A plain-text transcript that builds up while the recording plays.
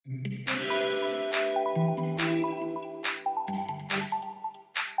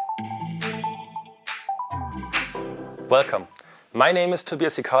Welcome. My name is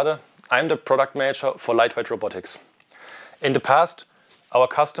Tobias Hikade. I'm the product manager for Lightweight Robotics. In the past, our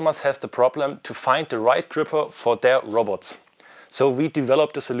customers have the problem to find the right gripper for their robots. So we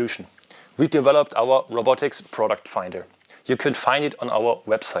developed a solution. We developed our robotics product finder. You can find it on our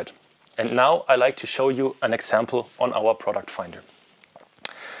website. And now I'd like to show you an example on our product finder.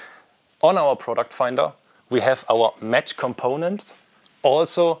 On our product finder, we have our match components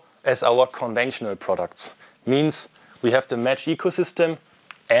also as our conventional products. Means we have the match ecosystem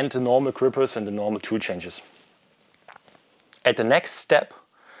and the normal grippers and the normal tool changes. At the next step,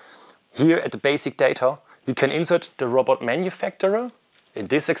 here at the basic data, we can insert the robot manufacturer. In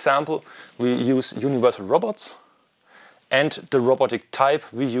this example, we use Universal Robots. And the robotic type,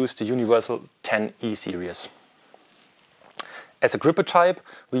 we use the Universal 10E series. As a gripper type,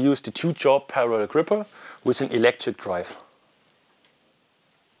 we use the two-jaw parallel gripper with an electric drive.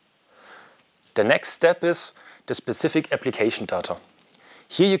 The next step is the specific application data.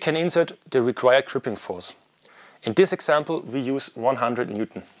 Here you can insert the required gripping force. In this example, we use 100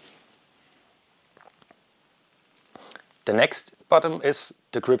 Newton. The next button is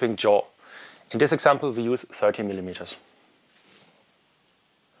the gripping jaw. In this example, we use 30 millimeters.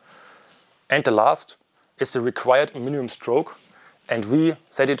 And the last is the required minimum stroke, and we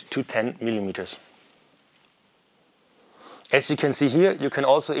set it to 10 millimeters. As you can see here, you can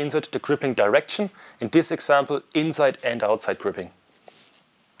also insert the gripping direction, in this example, inside and outside gripping.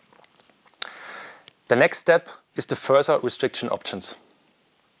 The next step is the further restriction options.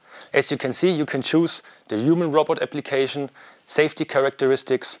 As you can see, you can choose the human robot application, safety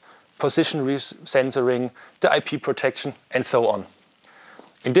characteristics, position sensoring, the IP protection, and so on.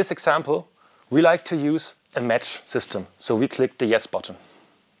 In this example, we like to use a match system, so we click the yes button.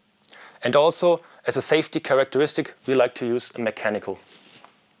 And also, as a safety characteristic, we like to use a mechanical.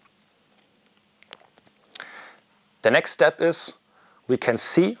 The next step is we can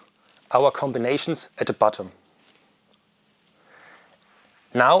see our combinations at the bottom.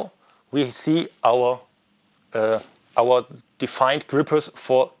 Now we see our defined grippers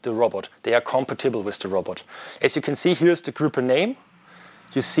for the robot. They are compatible with the robot. As you can see, here's the gripper name.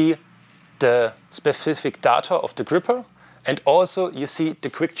 You see the specific data of the gripper, and also you see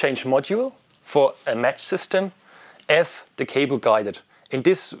the quick change module for a match system as the cable guided. In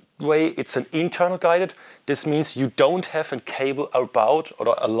this way, it's an internal guided. This means you don't have a cable about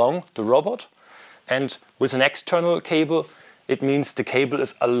or along the robot. And with an external cable, it means the cable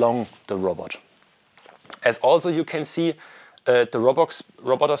is along the robot. As also you can see the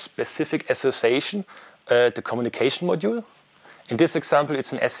robot specific association, the communication module. In this example,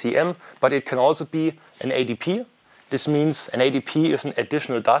 it's an SCM, but it can also be an ADP. This means an ADP is an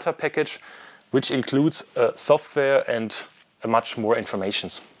additional data package which includes software and much more information.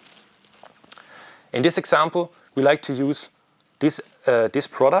 In this example, we like to use this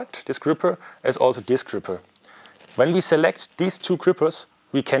product, this gripper, as also this gripper. When we select these two grippers,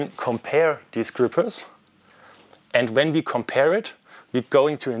 we can compare these grippers. And when we compare it, we're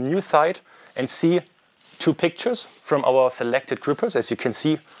going to a new site and see two pictures from our selected grippers. As you can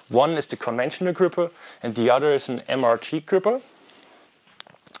see, one is the conventional gripper and the other is an MRT gripper.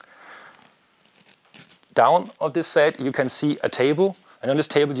 Down on this side, you can see a table, and on this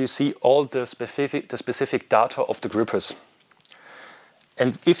table you see all the specific data of the grippers.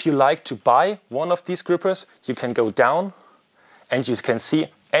 And if you like to buy one of these grippers, you can go down and you can see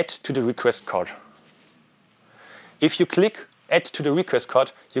Add to the request card. If you click Add to the request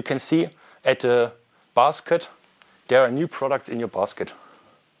card, you can see at the basket there are new products in your basket.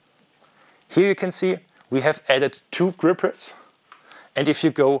 Here you can see we have added two grippers, and if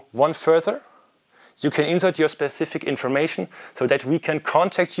you go one further, you can insert your specific information so that we can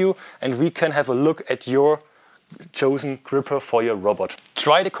contact you and we can have a look at your chosen gripper for your robot.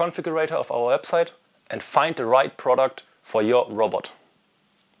 Try the configurator of our website and find the right product for your robot.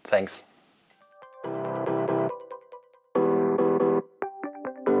 Thanks.